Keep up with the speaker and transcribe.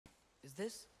Is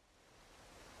this?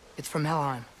 It's from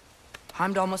Helheim.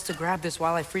 Heimdall must have grabbed this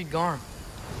while I freed Garm.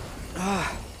 I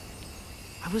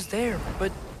was there,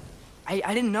 but I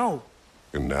didn't know.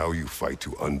 And now you fight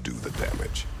to undo the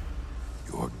damage.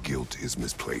 Your guilt is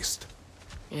misplaced.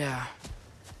 Yeah.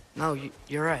 No,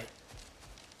 you're right.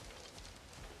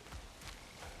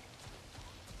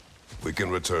 We can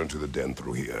return to the den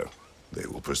through here. They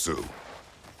will pursue.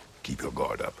 Keep your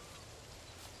guard up.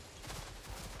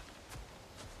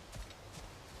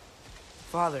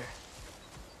 Father,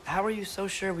 how are you so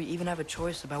sure we even have a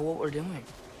choice about what we're doing?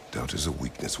 Doubt is a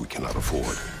weakness we cannot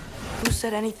afford. Who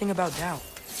said anything about doubt?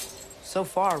 So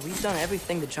far, we've done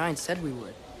everything the Giants said we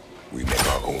would. We make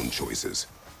our own choices.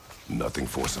 Nothing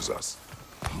forces us.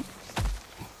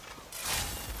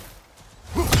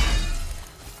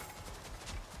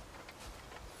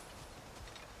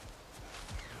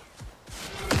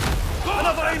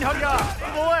 Another Einherjar! To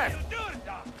the left!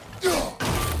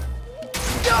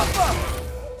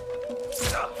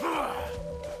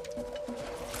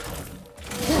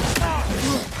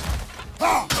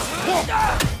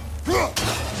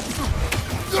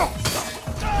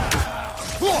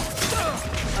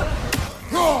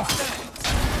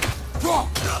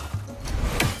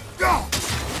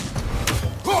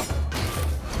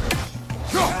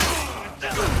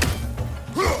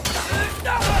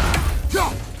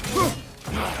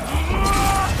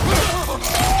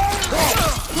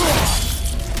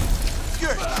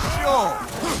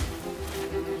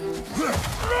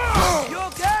 You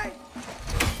okay?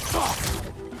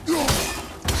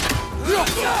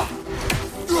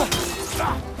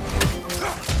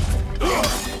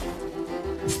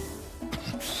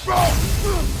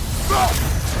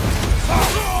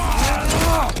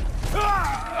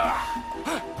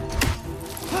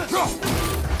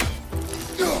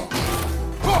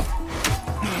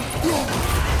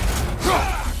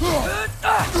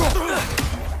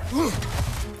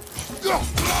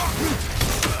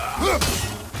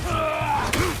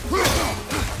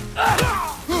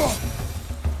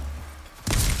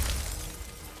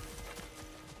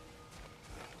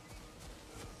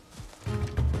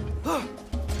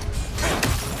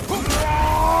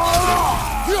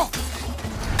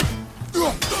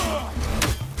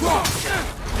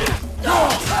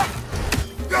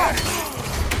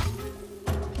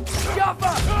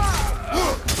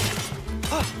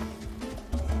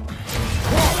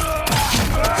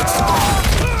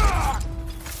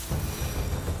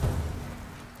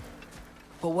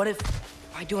 But what if,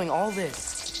 by doing all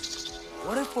this,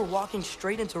 what if we're walking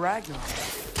straight into Ragnarok?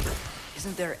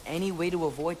 Isn't there any way to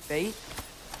avoid fate?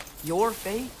 Your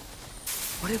fate?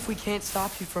 What if we can't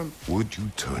stop you from... Would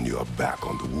you turn your back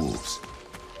on the wolves?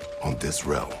 On this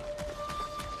realm?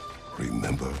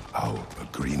 Remember our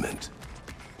agreement.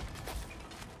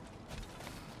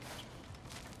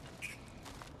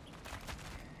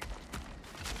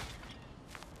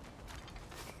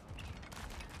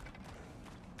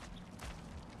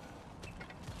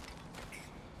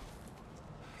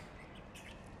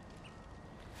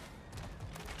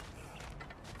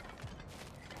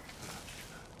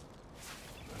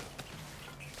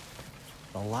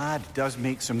 The lad does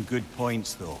make some good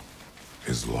points, though.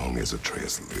 As long as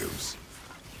Atreus lives,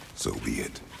 so be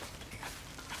it.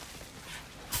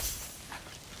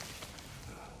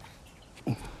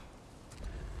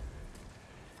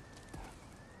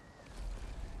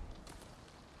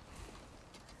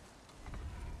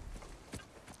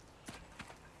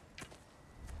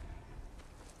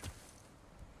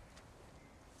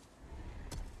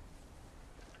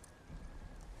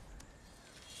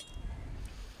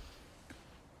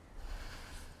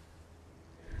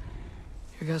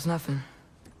 Here goes nothing.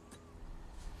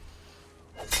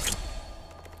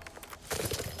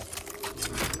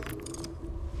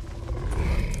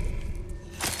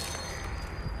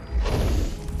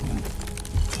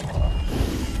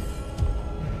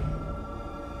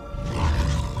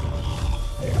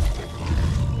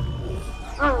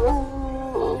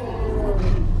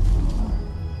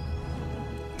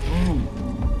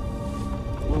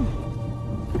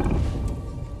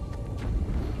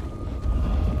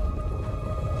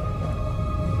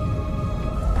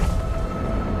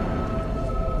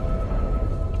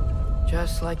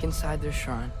 Just like inside their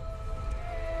shrine.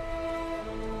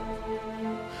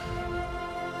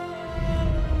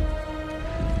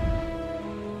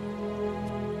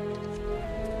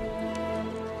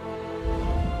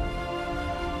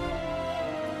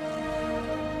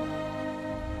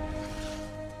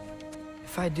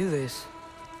 If I do this...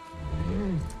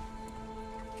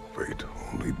 Fate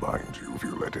only binds you if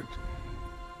you let it.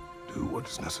 Do what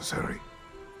is necessary.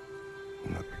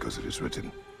 Not because it is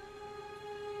written.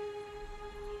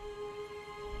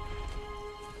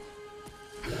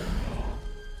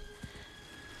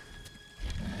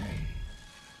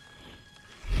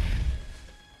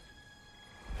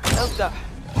 Idiota!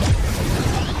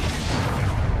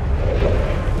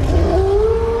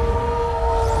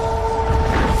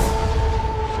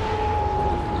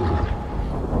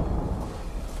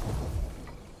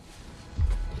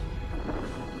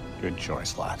 Good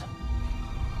choice, lad.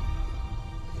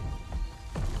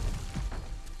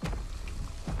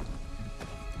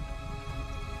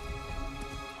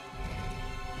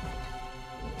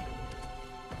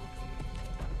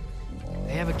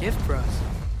 They have a gift for us.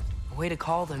 A way to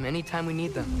call them anytime we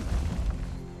need them.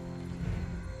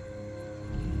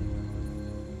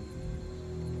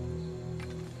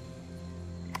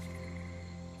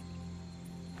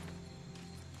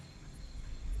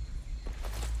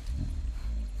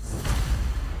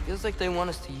 Feels like they want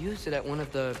us to use it at one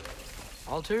of the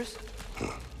altars?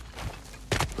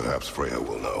 Perhaps Freya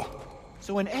will know.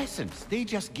 So in essence, they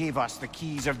just gave us the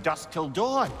keys of dusk till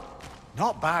dawn.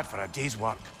 Not bad for a day's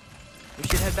work. We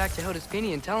should head back to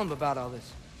Hildesfini and tell him about all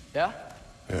this. Yeah?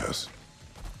 Yes.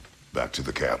 Back to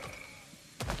the camp.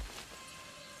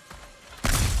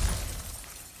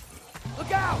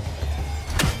 Look out!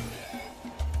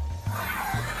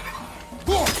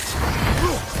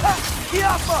 Get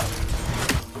off us!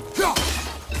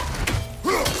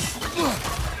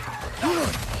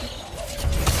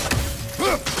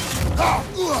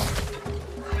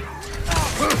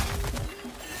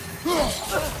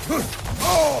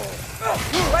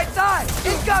 Right side!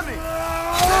 Incoming!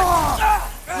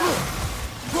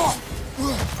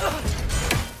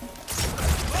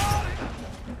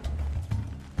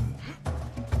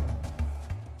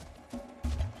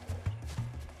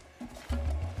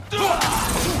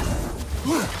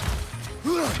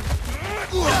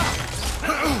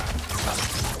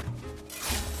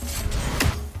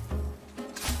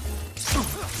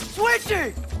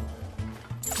 Switching!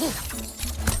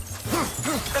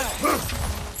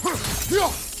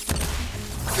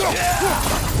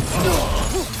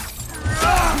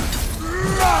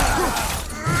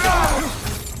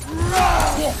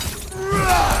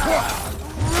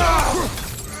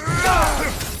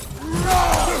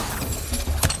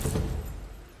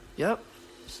 Yep,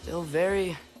 still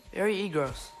very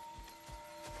gross.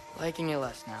 Liking it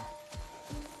less now.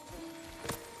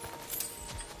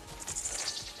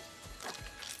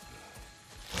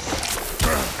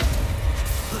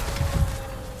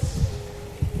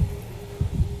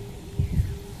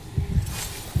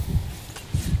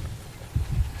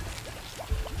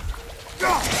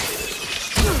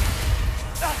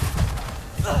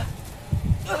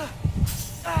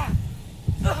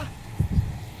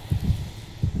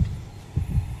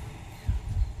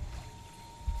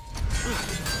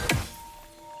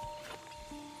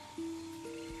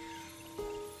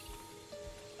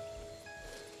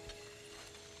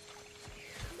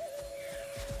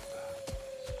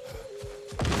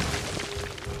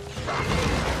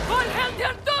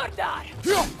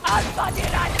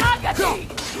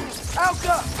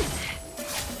 Alka!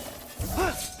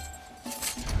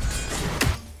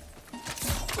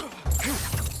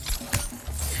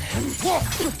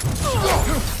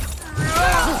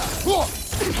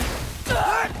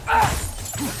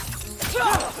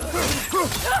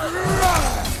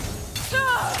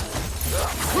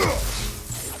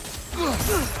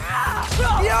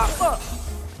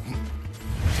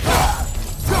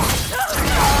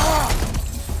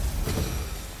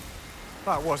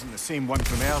 That wasn't the same one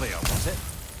from earlier, was it?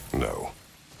 No.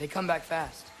 They come back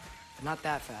fast, but not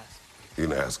that fast.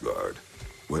 In Asgard,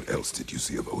 what else did you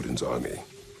see of Odin's army?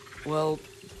 Well,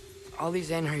 all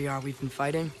these Einherjar we've been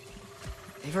fighting,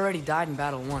 they've already died in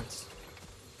battle once.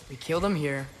 We kill them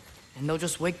here, and they'll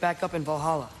just wake back up in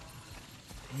Valhalla.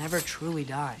 They never truly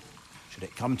die. Should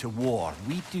it come to war,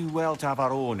 we'd do well to have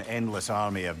our own endless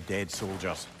army of dead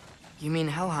soldiers. You mean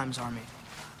Helheim's army,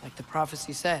 like the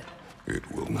prophecy said? It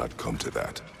will not come to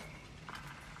that.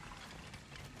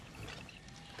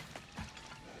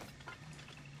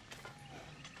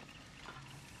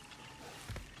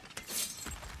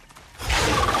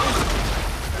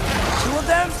 Two of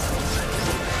them?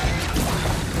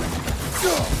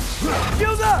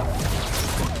 Shield up!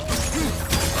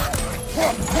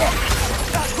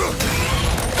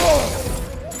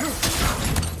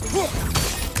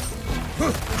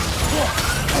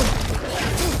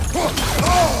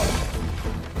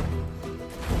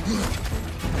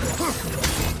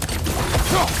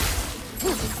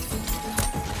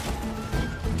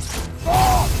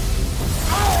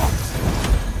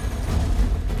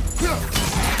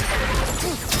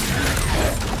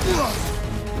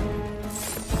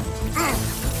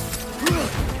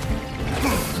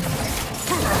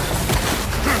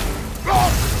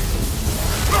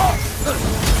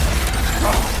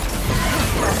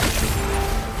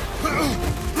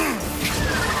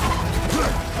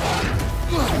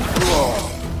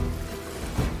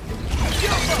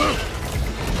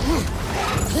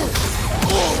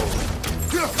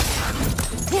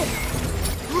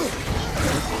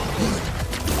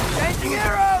 Changing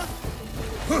arrows!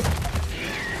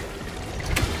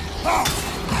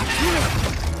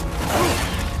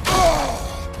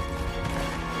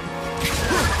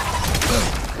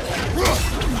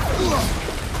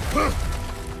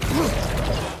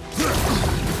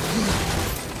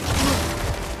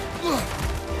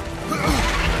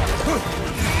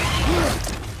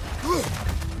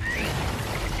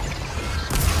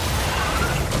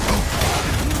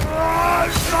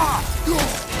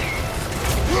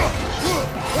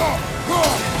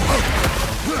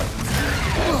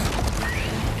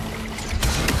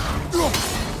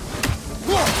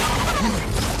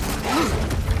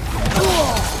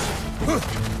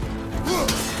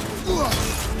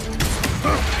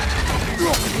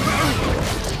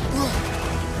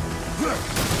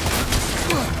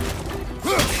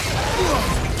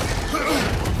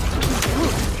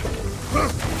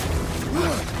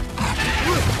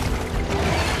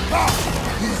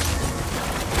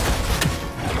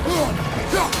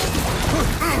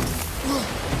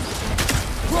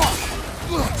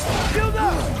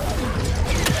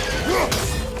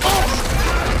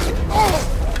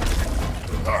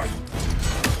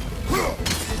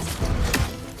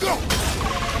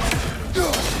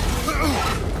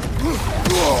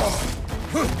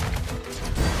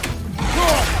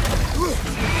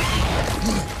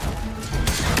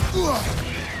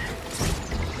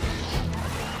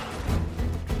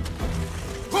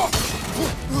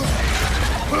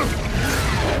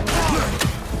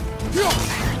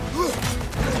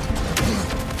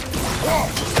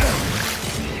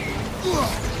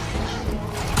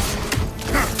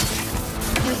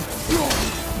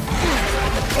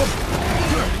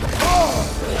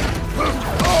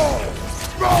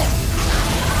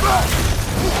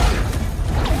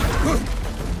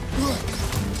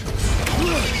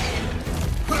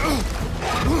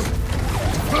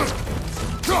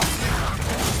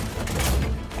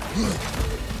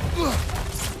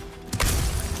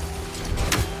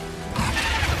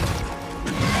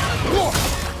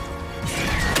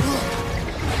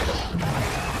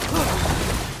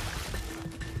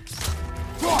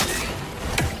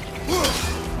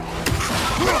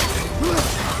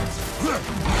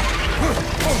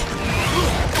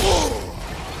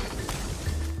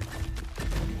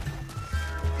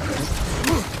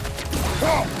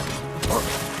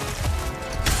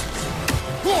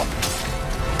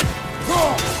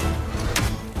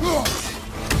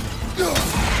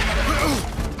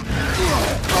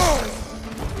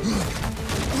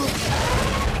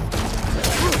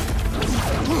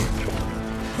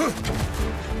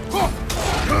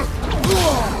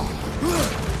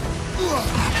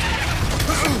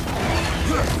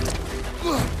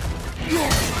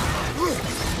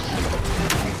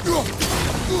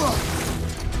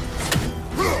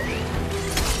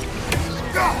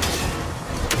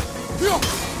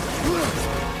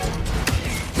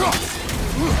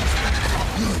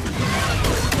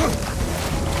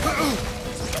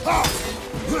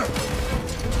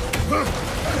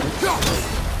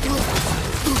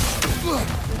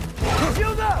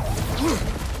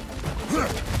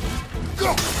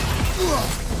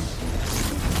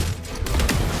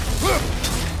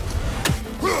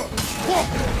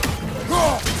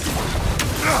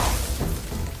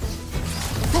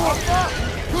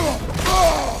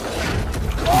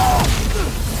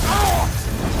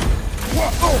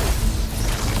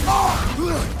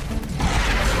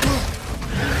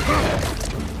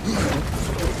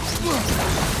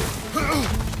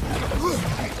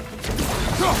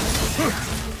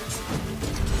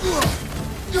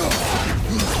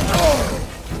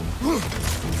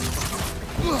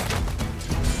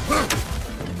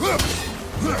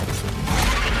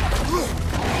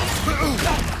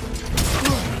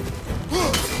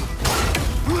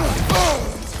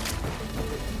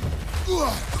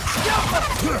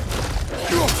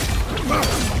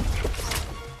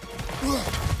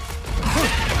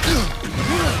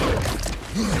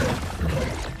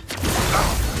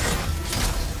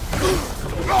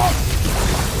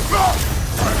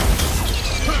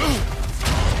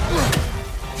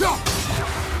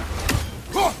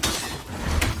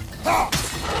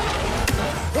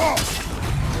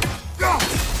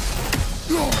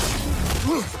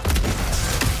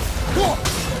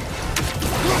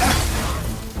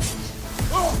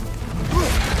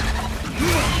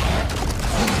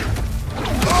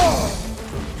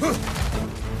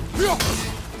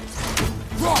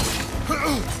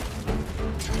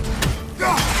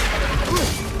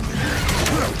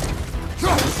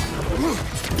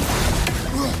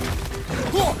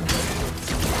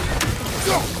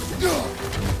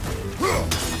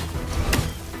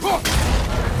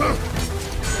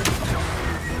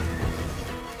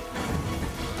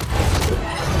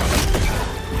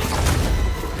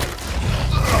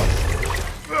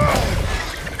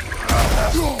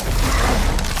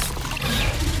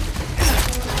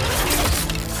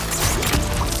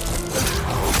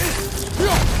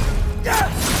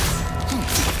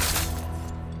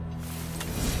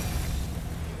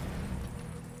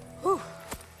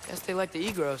 Guess they like the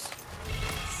Egros.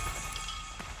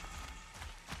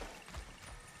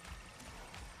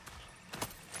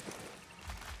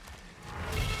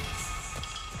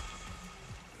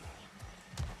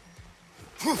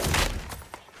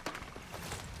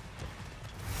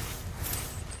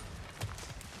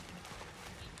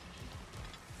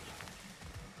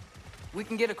 We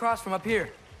can get across from up here.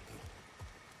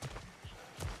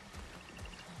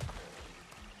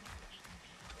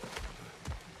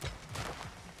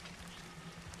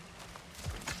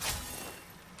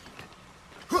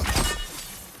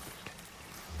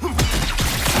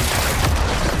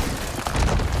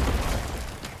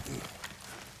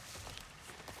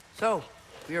 So,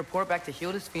 we report back to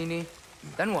Hildisvini,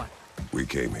 then what? We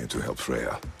came here to help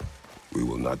Freya. We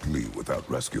will not leave without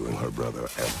rescuing her brother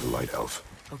and the Light Elf.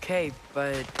 Okay,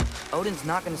 but Odin's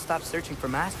not gonna stop searching for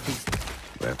mask pieces.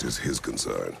 That is his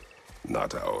concern,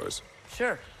 not ours.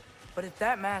 Sure, but if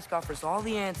that mask offers all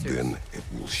the answers... Then it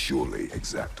will surely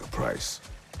exact a price.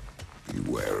 Be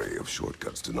wary of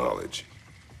shortcuts to knowledge.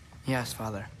 Yes,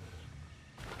 Father.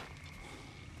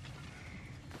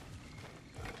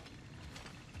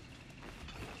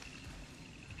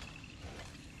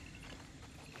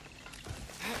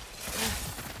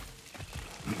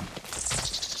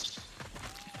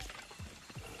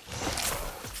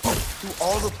 Do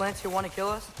all the plants here want to kill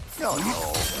us? No,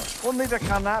 only the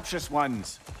carnivorous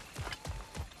ones.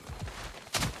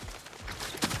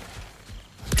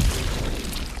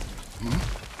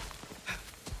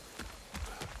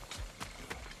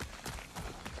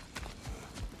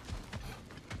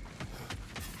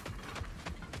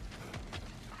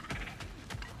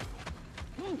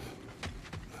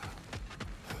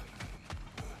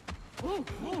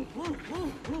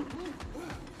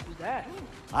 Who's that?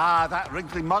 Ah, that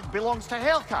wrinkly mug belongs to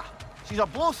Helka. She's a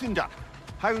blowthunder.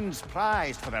 Hounds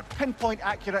prized for their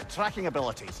pinpoint-accurate tracking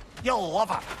abilities. You'll love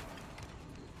her.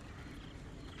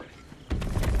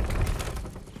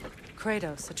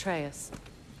 Kratos, Atreus.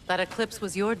 That eclipse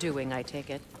was your doing, I take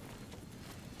it.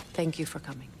 Thank you for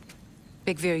coming.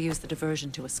 Big Veer used the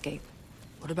diversion to escape.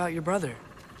 What about your brother?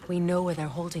 We know where they're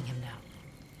holding him now.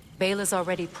 Bela's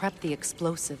already prepped the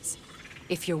explosives.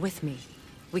 If you're with me,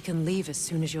 we can leave as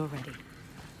soon as you're ready.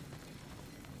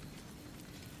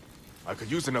 I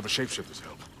could use another shapeshifter's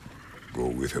help. Go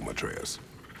with him, Atreus.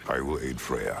 I will aid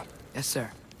Freya. Yes, sir.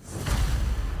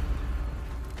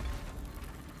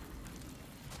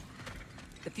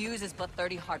 The fuse is but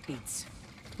 30 heartbeats.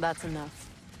 That's enough.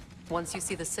 Once you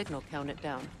see the signal, count it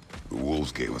down. The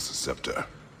wolves gave us a scepter.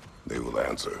 They will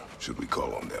answer, should we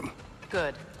call on them.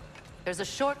 Good. There's a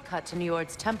shortcut to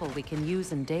Njord's temple we can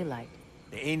use in daylight.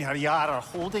 The Einherjar are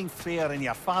holding Freyr in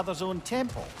your father's own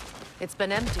temple. It's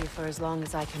been empty for as long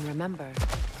as I can remember.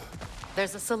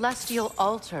 There's a celestial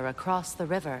altar across the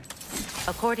river.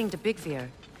 According to Big Veer,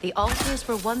 the altars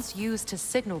were once used to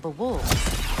signal the wolves.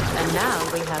 And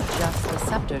now we have just the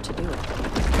scepter to do it.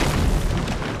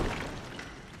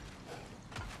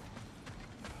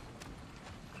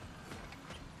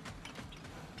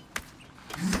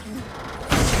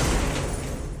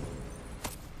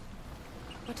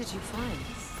 What did you find?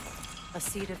 A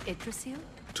seed of Yggdrasil?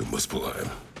 To Muspelheim.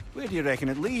 Where do you reckon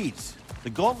it leads? The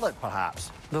gauntlet, perhaps?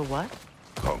 The what?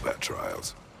 Combat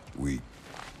trials.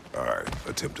 I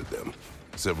attempted them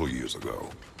several years ago.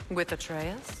 With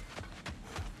Atreus?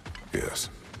 Yes.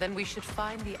 Then we should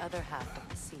find the other half of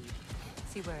the seed.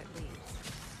 See where it leads.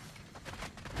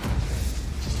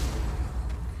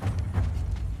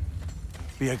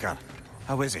 Birgir,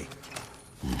 how is he?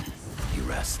 He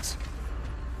rests.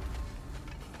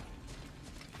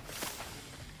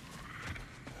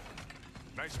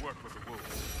 Nice work with the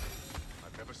wolves.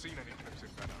 I've never seen any clips in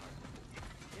that high.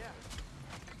 Yeah.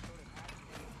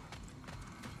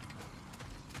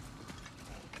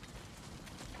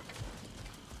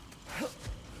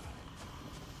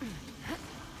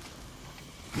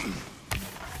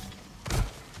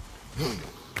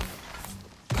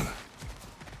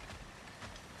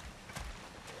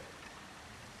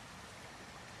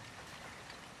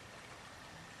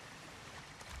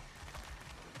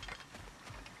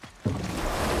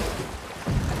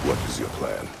 What is your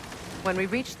plan? When we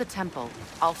reach the temple,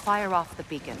 I'll fire off the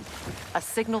beacon. A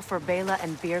signal for Bela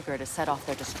and Birgir to set off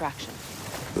their distraction.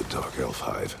 The Dark Elf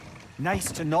Hive. Nice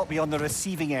to not be on the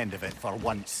receiving end of it for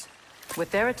once.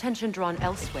 With their attention drawn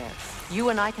elsewhere, you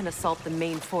and I can assault the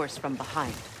main force from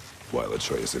behind. While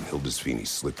Atreus and Hildisvini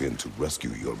slip in to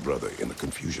rescue your brother in the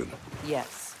confusion.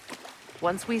 Yes.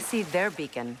 Once we see their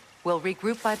beacon, we'll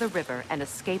regroup by the river and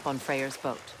escape on Freyr's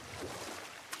boat.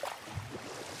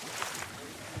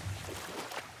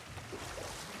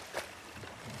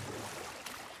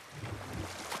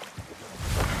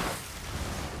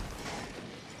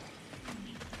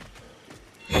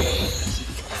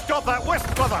 Stop that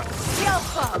wisp, brother!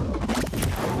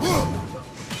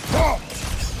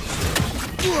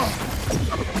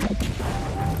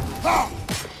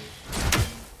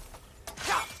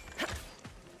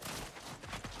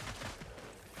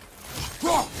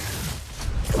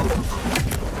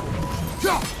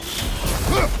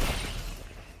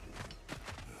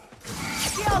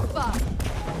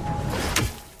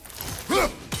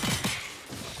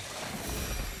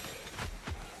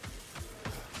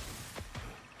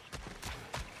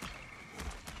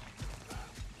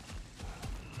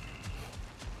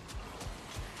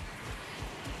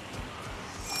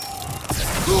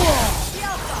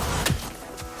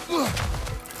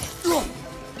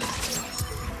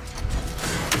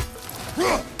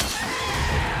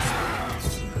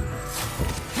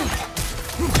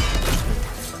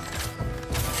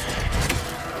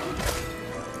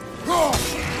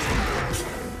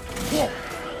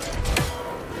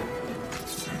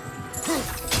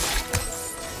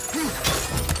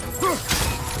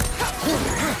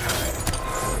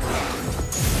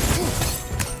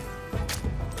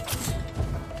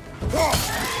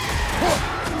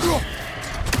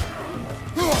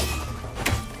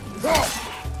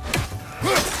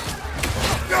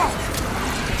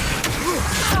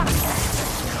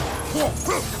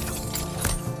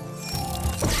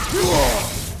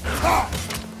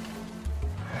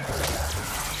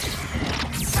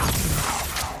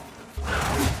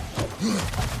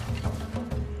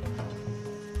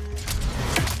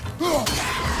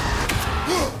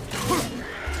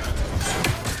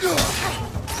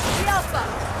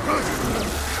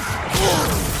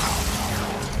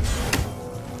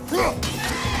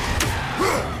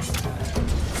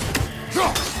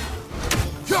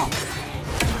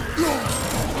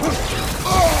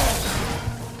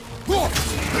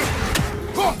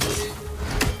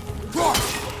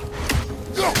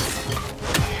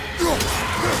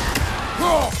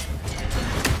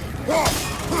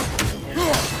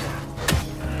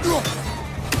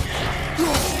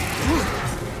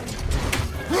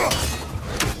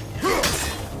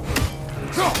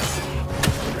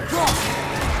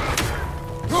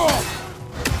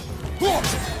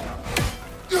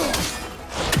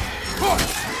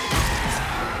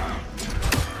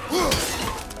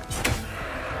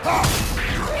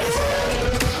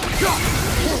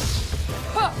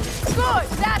 Good,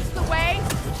 that's the way!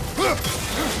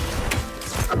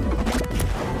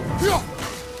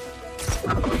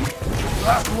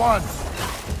 Last one!